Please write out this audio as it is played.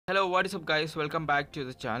Hello, what is up guys? Welcome back to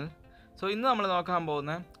the channel. So ഇന്ന് നമ്മൾ നോക്കാൻ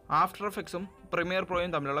പോകുന്നത് ആഫ്റ്റർ എഫക്ട്സും പ്രീമിയർ പ്രോയും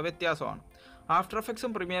തമ്മിലുള്ള വ്യത്യാസമാണ്. ആഫ്റ്റർ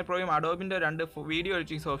എഫക്ട്സും പ്രീമിയർ പ്രോയും അഡോബിൻ്റെ രണ്ട് വീഡിയോ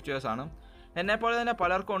എഡിറ്റിംഗ് സോഫ്റ്റ്വെയർസ് ആണ്. എന്നെപ്പോലെ തന്നെ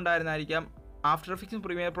പലർക്കും ഉണ്ടായിരുന്നായിരിക്കാം ആഫ്റ്റർ എഫക്ട്സും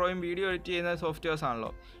പ്രീമിയർ പ്രോയും വീഡിയോ എഡിറ്റ് ചെയ്യുന്ന സോഫ്റ്റ്വെയർസ്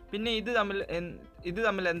ആണല്ലോ. പിന്നെ ഇത്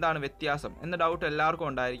തമ്മിൽ എന്താണ് വ്യത്യാസം എന്ന ഡൗട്ട് എല്ലാവർക്കും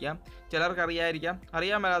ഉണ്ടായിരിക്കാം. ചിലർക്ക്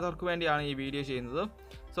അറിയാൻ മേലാത്തവർക്ക് വേണ്ടിയാണ് ഈ വീഡിയോ ചെയ്യുന്നത്.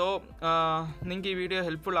 സോ നിങ്ങൾക്ക് ഈ വീഡിയോ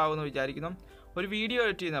ഹെൽപ്ഫുൾ ആകുമെന്ന് വിചാരിക്കുന്നു. ഒരു വീഡിയോ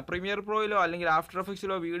എഡിറ്റ് ചെയ്യുന്ന പ്രീമിയർ പ്രോയിലോ അല്ലെങ്കിൽ ആഫ്റ്റർ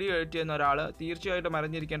എഫക്ട്സിലോ വീഡിയോ എഡിറ്റ് ചെയ്യുന്ന ഒരാൾ തീർച്ചയായിട്ടും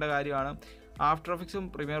അറിഞ്ഞിരിക്കേണ്ട കാര്യമാണ് ആഫ്റ്റർ എഫക്ട്സും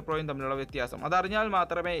പ്രീമിയർ പ്രോയും തമ്മിലുള്ള വ്യത്യാസം. അതറിഞ്ഞാൽ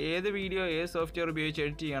മാത്രമേ ഏത് വീഡിയോ ഏത് സോഫ്റ്റ്വെയർ ഉപയോഗിച്ച്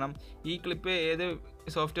എഡിറ്റ് ചെയ്യണം, ഈ ക്ലിപ്പ് ഏത്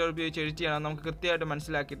സോഫ്റ്റ്വെയർ ഉപയോഗിച്ച് എഡിറ്റ് ചെയ്യണം നമുക്ക് കൃത്യമായിട്ട്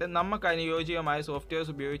മനസ്സിലാക്കിയിട്ട് നമുക്ക് അനുയോജ്യമായ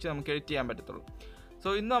സോഫ്റ്റ്വെയർസ് ഉപയോഗിച്ച് നമുക്ക് എഡിറ്റ് ചെയ്യാൻ പറ്റത്തുള്ളൂ.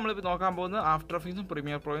 സോ ഇന്ന് നമ്മളിപ്പോൾ നോക്കാൻ പോകുന്നത് ആഫ്റ്റർ എഫക്ട്സും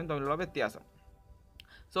പ്രീമിയർ പ്രോയും തമ്മിലുള്ള വ്യത്യാസം.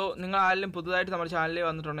 സോ നിങ്ങൾ ആരെങ്കിലും പുതുതായിട്ട് നമ്മുടെ ചാനലിൽ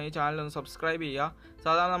വന്നിട്ടുണ്ടെങ്കിൽ ചാനലൊന്ന് സബ്സ്ക്രൈബ് ചെയ്യുക.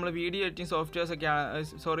 സാധാരണ നമ്മൾ വീഡിയോ എഡിറ്റിംഗ്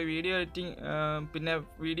സോഫ്റ്റ്വെയർസൊക്കെയാണ് വീഡിയോ എഡിറ്റിംഗ് പിന്നെ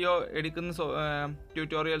വീഡിയോ എടുക്കുന്ന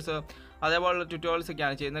ട്യൂട്ടോറിയൽസ് അതേപോലുള്ള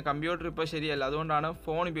ട്യൂട്ടോറിയൽസൊക്കെയാണ് ചെയ്യുന്നത്. കമ്പ്യൂട്ടർ ഇപ്പോൾ ശരിയല്ല, അതുകൊണ്ടാണ്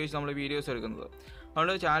ഫോൺ ഉപയോഗിച്ച് നമ്മൾ വീഡിയോസ് എടുക്കുന്നത്.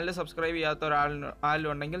 അതുകൊണ്ട് ചാനൽ സബ്സ്ക്രൈബ് ചെയ്യാത്ത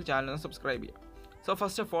ആരെങ്കിലും ചാനലൊന്ന് സബ്സ്ക്രൈബ് ചെയ്യുക. So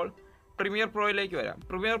first of all premier പ്രോയിലേക്ക് വരാം.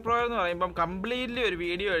 പ്രീമിയർ പ്രോ എന്ന് പറയുമ്പം കംപ്ലീറ്റ്ലി ഒരു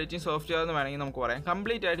വീഡിയോ എഡിറ്റിംഗ് സോഫ്റ്റ്വെയർ എന്ന് വേണമെങ്കിൽ നമുക്ക് പറയാം.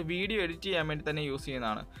 കംപ്ലീറ്റ് ആയിട്ട് വീഡിയോ എഡിറ്റ് ചെയ്യാൻ വേണ്ടി തന്നെ യൂസ്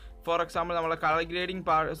ചെയ്യുന്നതാണ്. ഫോർ എക്സാമ്പിൾ നമ്മളെ കളർ ഗ്രേഡിംഗ്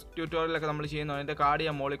ട്യൂട്ടോറിയലൊക്കെ നമ്മൾ ചെയ്യുന്നതാണ്. അതിൻ്റെ കാർഡ്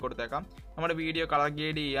ഞാൻ മുകളിൽ കൊടുത്തേക്കാം. നമ്മുടെ വീഡിയോ കളർ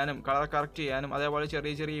ഗ്രേഡ് ചെയ്യാനും കളർ കറക്റ്റ് ചെയ്യാനും അതേപോലെ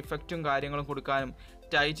ചെറിയ ചെറിയ ഇഫക്റ്റും കാര്യങ്ങളും കൊടുക്കാനും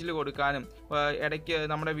ടൈറ്റിൽ കൊടുക്കാനും ഇടയ്ക്ക്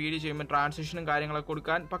നമ്മുടെ വീഡിയോ ചെയ്യുമ്പോൾ ട്രാൻസിഷനും കാര്യങ്ങളൊക്കെ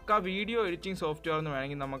കൊടുക്കാൻ പക്ക വീഡിയോ എഡിറ്റിംഗ് സോഫ്റ്റ്വെയർ എന്ന്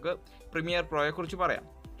വേണമെങ്കിൽ നമുക്ക് പ്രീമിയർ പ്രോയെക്കുറിച്ച് പറയാം.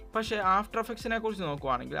 പക്ഷേ ആഫ്റ്റർ എഫക്ട്സിനെ കുറിച്ച്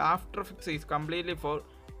നോക്കുവാണെങ്കിൽ after effects is completely four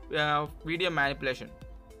video manipulation.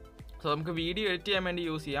 So നമുക്ക് വീഡിയോ എഡിറ്റ് ചെയ്യാൻ വേണ്ടി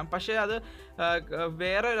യൂസ് ചെയ്യാം. പക്ഷേ അത്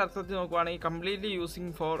വേറെ ഒരു അർത്ഥത്തിൽ നോക്കുവാണെങ്കിൽ completely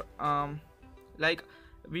using for like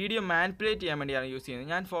video manipulate ചെയ്യാൻ വേണ്ടിയാണ് യൂസ്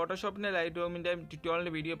ചെയ്യുന്നത്. ഞാൻ ഫോട്ടോഷോപ്പിൻ്റെ ലൈറ്റ് റൂമിൻ്റെ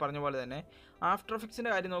ട്യൂട്ടോറിയലിൻ്റെ വീഡിയോ പറഞ്ഞ പോലെ തന്നെ ആഫ്റ്റർ എഫക്ട്സിൻ്റെ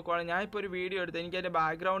കാര്യം നോക്കുവാണെങ്കിൽ ഞാനിപ്പോൾ ഒരു വീഡിയോ എടുത്ത് എനിക്കതിൻ്റെ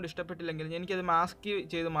ബാക്ക്ഗ്രൗണ്ട് ഇഷ്ടപ്പെട്ടില്ലെങ്കിൽ എനിക്കത് മാസ്ക്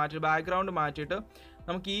ചെയ്ത് മാറ്റിയിട്ട് ബാക്ക്ഗ്രൗണ്ട് മാറ്റിയിട്ട്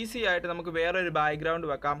നമുക്ക് ഈസി ആയിട്ട് നമുക്ക് വേറൊരു ബാക്ക്ഗ്രൗണ്ട്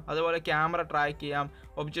വെക്കാം. അതുപോലെ ക്യാമറ ട്രാക്ക് ചെയ്യാം,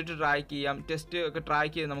 ഒബ്ജക്റ്റ് ട്രാക്ക് ചെയ്യാം, ടെസ്റ്റ് ഒക്കെ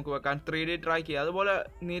ട്രാക്ക് ചെയ്ത് നമുക്ക് വെക്കാം, 3D ട്രാക്ക് ചെയ്യാം. അതുപോലെ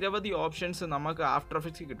നിരവധി ഓപ്ഷൻസ് നമുക്ക് ആഫ്റ്റർ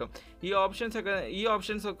എഫക്ട്സിൽ കിട്ടും. ഈ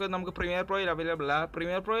ഓപ്ഷൻസ് ഒക്കെ നമുക്ക് പ്രീമിയർ പ്രോയിൽ അവൈലബിൾ ആണ്.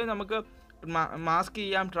 പ്രീമിയർ പ്രോയിൽ നമുക്ക് മാസ്ക്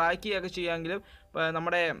ചെയ്യാം, ട്രാക്ക് ചെയ്യുകയൊക്കെ ചെയ്യാമെങ്കിലും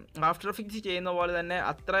നമ്മുടെ ആഫ്റ്റർ എഫക്ട്സ് ചെയ്യുന്ന പോലെ തന്നെ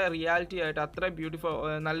അത്ര റിയാലിറ്റി ആയിട്ട് അത്ര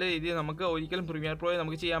നല്ല രീതിയിൽ നമുക്ക് ഒരിക്കലും പ്രീമിയർ പ്രോയിൽ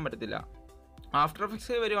നമുക്ക് ചെയ്യാൻ പറ്റത്തില്ല. ആഫ്റ്റർ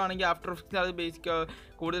എഫക്ട്സ് വരുവാണെങ്കിൽ ആഫ്റ്റർ എഫക്ട്സ് അത് ബേസിക്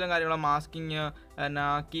കൂടുതലും കാര്യങ്ങൾ മാസ്കിങ് പിന്നെ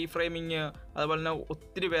കീ ഫ്രെയിമിങ് അതുപോലെ തന്നെ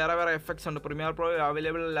ഒത്തിരി വേറെ എഫക്ട്സ് ഉണ്ട്. പ്രീമിയർ പ്രോ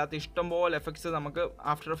അവൈലബിൾ അല്ലാത്ത ഇഷ്ടംപോലെ എഫക്ട്സ് നമുക്ക്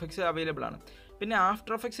ആഫ്റ്റർ എഫക്ട്സ് അവൈലബിൾ ആണ്. പിന്നെ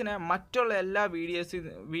ആഫ്റ്റർ എഫക്ട്സിനെ മറ്റുള്ള എല്ലാ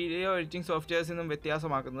വീഡിയോ എഡിറ്റിംഗ് സോഫ്റ്റ്വെയർസിൽ നിന്നും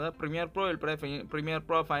വ്യത്യാസമാക്കുന്നത് പ്രീമിയർ പ്രോ ഉൾപ്പെടെ premier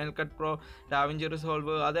pro, final cut pro, da Vinci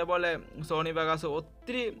resolve അതേപോലെ സോണി വെഗാസ്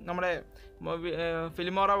ഒത്തിരി നമ്മുടെ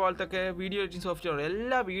ഫിലിമോറ പോലത്തെ വീഡിയോ എഡിറ്റിംഗ് സോഫ്റ്റ്വെയർ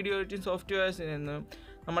എല്ലാ വീഡിയോ എഡിറ്റിംഗ് സോഫ്റ്റ്വെയർസിൽ നിന്നും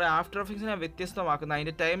നമ്മുടെ ആഫ്റ്റർ എഫക്ട്സിനെ വ്യത്യസ്തമാക്കുന്ന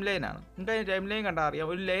അതിൻ്റെ ടൈം ലൈനാണ്. നിങ്ങൾക്ക് അതിൻ്റെ ടൈം ലൈൻ കണ്ടാൽ അറിയാം.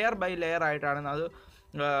 ഒരു ലെയർ ബൈ ലെയർ ആയിട്ടാണ് അത്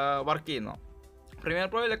വർക്ക് ചെയ്യുന്നത്. പ്രീമിയർ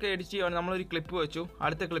പ്രോയിലൊക്കെ എഡിറ്റ് ചെയ്യുകയാണെങ്കിൽ നമ്മളൊരു ക്ലിപ്പ് വെച്ചു,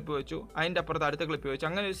 അടുത്ത ക്ലിപ്പ് വെച്ചു, അതിൻ്റെ അപ്പുറത്ത് അടുത്ത ക്ലിപ്പ് വെച്ചു,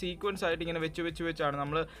 അങ്ങനെ ഒരു സീക്വൻസ് ആയിട്ട് ഇങ്ങനെ വെച്ചാണ്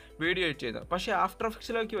നമ്മൾ വീഡിയോ എഡിറ്റ് ചെയ്യുന്നത്. പക്ഷേ ആഫ്റ്റർ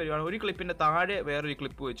എഫക്ട്സിലേക്ക് വരികയാണ് ഒരു ക്ലിപ്പിൻ്റെ താഴെ വേറൊരു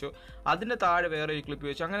ക്ലിപ്പ് വെച്ചു, അതിൻ്റെ താഴെ വേറൊരു ക്ലിപ്പ്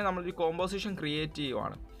വെച്ചു, അങ്ങനെ നമ്മളൊരു കോമ്പോസിഷൻ ക്രിയേറ്റ്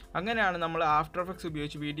ചെയ്യുവാണ്. അങ്ങനെയാണ് നമ്മൾ ആഫ്റ്റർ എഫക്ട്സ്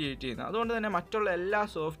ഉപയോഗിച്ച് വീഡിയോ എഡിറ്റ് ചെയ്യുന്നത്. അതുകൊണ്ട് തന്നെ മറ്റുള്ള എല്ലാ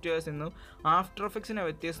സോഫ്റ്റ്വെയർസിൽ നിന്നും ആഫ്റ്റർ എഫക്ട്സിനെ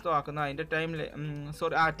വ്യത്യസ്തമാക്കുന്ന അതിൻ്റെ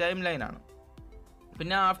ടൈം ലൈനാണ്.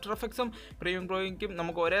 പിന്നെ ആഫ്റ്റർ എഫക്ട്സും പ്രീമിയർ പ്രോയ്ക്കും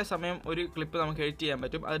നമുക്ക് ഒരേ സമയം ഒരു ക്ലിപ്പ് നമുക്ക് എഡിറ്റ് ചെയ്യാൻ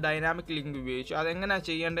പറ്റും. അത് ഡൈനാമിക് ലിങ്ക് ഉപയോഗിച്ച് അതെങ്ങനെയാണ്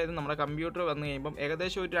ചെയ്യേണ്ടതെന്ന് നമ്മുടെ കമ്പ്യൂട്ടർ വന്നു കഴിയുമ്പം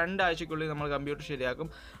ഏകദേശം ഒരു 2 ആഴ്ചയ്ക്കുള്ളിൽ നമ്മൾ കമ്പ്യൂട്ടർ ശരിയാക്കും.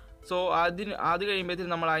 സോ അത്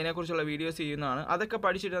കഴിയുമ്പോഴത്തേക്കും നമ്മൾ അതിനെക്കുറിച്ചുള്ള വീഡിയോസ് ചെയ്യുന്നതാണ്. അതൊക്കെ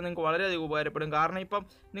പഠിച്ചിട്ട് നിങ്ങൾക്ക് വളരെയധികം ഉപകാരപ്പെടും. കാരണം ഇപ്പം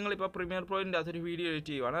നിങ്ങളിപ്പോൾ പ്രീമിയർ പ്രോയിൻ്റെ അകത്തൊരു വീഡിയോ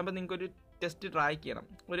എഡിറ്റ് ചെയ്യുവാണ്. അപ്പോൾ നിങ്ങൾക്കൊരു ടെസ്റ്റ് ട്രാക്ക് ചെയ്യണം,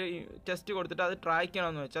 ഒരു ടെസ്റ്റ് കൊടുത്തിട്ട് അത് ട്രാക്ക്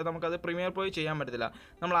ചെയ്യണമെന്ന് വെച്ചാൽ നമുക്കത് പ്രീമിയർ പ്രോയിൽ ചെയ്യാൻ പറ്റത്തില്ല.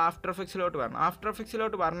 നമ്മൾ ആഫ്റ്റർ എഫക്ട്സിലോട്ട് വരണം. ആഫ്റ്റർ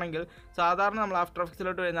എഫക്ട്സിലോട്ട് വരണമെങ്കിൽ സാധാരണ നമ്മൾ ആഫ്റ്റർ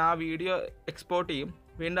എഫക്ട്സിലോട്ട് വരുന്ന ആ വീഡിയോ എക്സ്പോർട്ട് ചെയ്യും,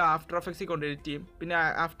 വീണ്ടും ആഫ്റ്റർ എഫക്ട്സിൽ കൊണ്ട് എഡിറ്റ് ചെയ്യും, പിന്നെ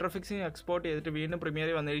ആഫ്റ്റർ എഫക്ട്സിന് എക്സ്പോർട്ട് ചെയ്തിട്ട് വീണ്ടും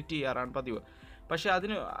പ്രീമിയറിൽ വന്ന് എഡിറ്റ് ചെയ്യാറാണ് പതിവ്. പക്ഷേ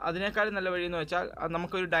അതിനേക്കാളും നല്ല വഴിയെന്ന് വെച്ചാൽ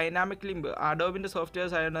നമുക്കൊരു ഡൈനാമിക് ലിങ്ക് അഡോബിൻ്റെ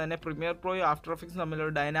സോഫ്റ്റ്വെയർസ് ആയതുകൊണ്ട് തന്നെ പ്രീമിയർ പ്രോയും ആഫ്റ്റർ എഫക്ട്സും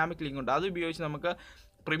തമ്മിലൊരു ഡൈനാമിക് ലിങ്ക് ഉണ്ട്. അത് ഉപയോഗിച്ച് നമുക്ക്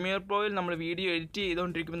പ്രീമിയർ പ്രോയിൽ നമ്മൾ വീഡിയോ എഡിറ്റ്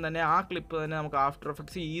ചെയ്തുകൊണ്ടിരിക്കുമ്പോൾ തന്നെ ആ ക്ലിപ്പ് തന്നെ നമുക്ക് ആഫ്റ്റർ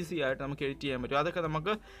എഫക്ട്സ് ഈസി ആയിട്ട് നമുക്ക് എഡിറ്റ് ചെയ്യാൻ പറ്റും. അതൊക്കെ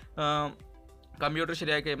നമുക്ക് കമ്പ്യൂട്ടർ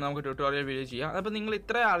ശരിയാക്കി കഴിയുമ്പോൾ നമുക്ക് ട്യൂട്ടോറിയൽ വീഡിയോ ചെയ്യാം. അപ്പോൾ നിങ്ങൾ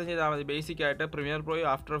ഇത്ര അറിഞ്ഞാൽ മതി ബേസിക്കായിട്ട് പ്രീമിയർ പ്രോയും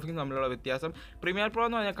ആഫ്റ്റർ എഫക്ട്സും തമ്മിലുള്ള വ്യത്യാസം. പ്രീമിയർ പ്രോ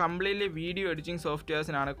എന്ന് പറഞ്ഞാൽ കംപ്ലീറ്റ്ലി വീഡിയോ എഡിറ്റിംഗ്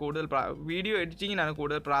സോഫ്റ്റ്വെയർസിനാണ് വീഡിയോ എഡിറ്റിങ്ങിനാണ്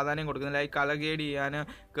കൂടുതൽ പ്രാധാന്യം കൊടുക്കുന്നത്. ലൈക്ക് കളർ ഗ്രേഡ് ചെയ്യാൻ,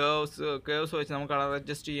 കേവ്സ് വെച്ച് നമുക്ക് കളർ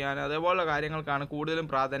അഡ്ജസ്റ്റ് ചെയ്യാൻ അതേപോലുള്ള കാര്യങ്ങൾക്കാണ് കൂടുതലും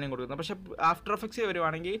പ്രാധാന്യം കൊടുക്കുന്നത്. പക്ഷേ ആഫ്റ്റർ എഫക്ട്സ്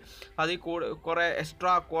വരുവാണെങ്കിൽ അതിൽ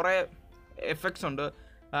കുറേ എഫക്ട്സ് ഉണ്ട്.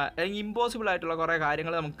 അല്ലെങ്കിൽ ഇമ്പോസിബിൾ ആയിട്ടുള്ള കുറേ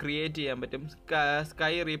കാര്യങ്ങൾ നമുക്ക് ക്രിയേറ്റ് ചെയ്യാൻ പറ്റും.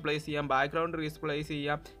 സ്കൈ റീപ്ലേസ് ചെയ്യാം, ബാക്ക്ഗ്രൗണ്ട് റീപ്ലേസ്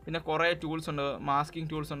ചെയ്യാം, പിന്നെ കുറേ ടൂൾസ് ഉണ്ട്, മാസ്കിംഗ്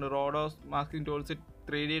ടൂൾസ് ഉണ്ട്, റോഡോസ് മാസ്കിംഗ് ടൂൾസ്,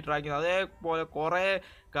 3D ട്രാക്കിംഗ് അതേപോലെ കുറേ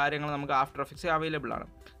കാര്യങ്ങൾ നമുക്ക് ആഫ്റ്റർ എഫക്ട്സ് അവൈലബിൾ ആണ്.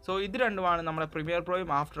 സോ ഇത് രണ്ടുമാണ് നമ്മുടെ പ്രീമിയർ പ്രോയും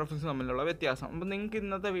ആഫ്റ്റർ എഫക്ട്സും തമ്മിലുള്ള വ്യത്യാസം. അപ്പോൾ നിങ്ങൾക്ക്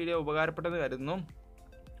ഇന്നത്തെ വീഡിയോ ഉപകാരപ്പെട്ടെന്ന് കരുതുന്നു.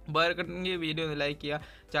 ഉപകാരപ്പെട്ടെങ്കിൽ വീഡിയോ ഒന്ന് ലൈക്ക് ചെയ്യുക,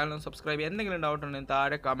 ചാനൽ ഒന്ന് സബ്സ്ക്രൈബ് ചെയ്യുക. എന്തെങ്കിലും ഡൗട്ട് ഉണ്ടെങ്കിൽ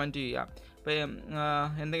താഴെ കമൻറ്റ് ചെയ്യുക. അപ്പോൾ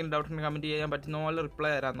എന്തെങ്കിലും ഡൗട്ട് ഉണ്ടെങ്കിൽ കമൻറ്റ് ചെയ്യാൻ പറ്റുന്ന പോലെ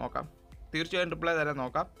റിപ്ലൈ തരാൻ നോക്കാം. തീർച്ചയായും റിപ്ലൈ തരാൻ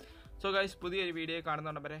നോക്കാം. സോ ഗൈസ്, പുതിയൊരു വീഡിയോ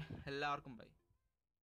കാണുന്നതുകൊണ്ട് വരെ എല്ലാവർക്കും ബൈ.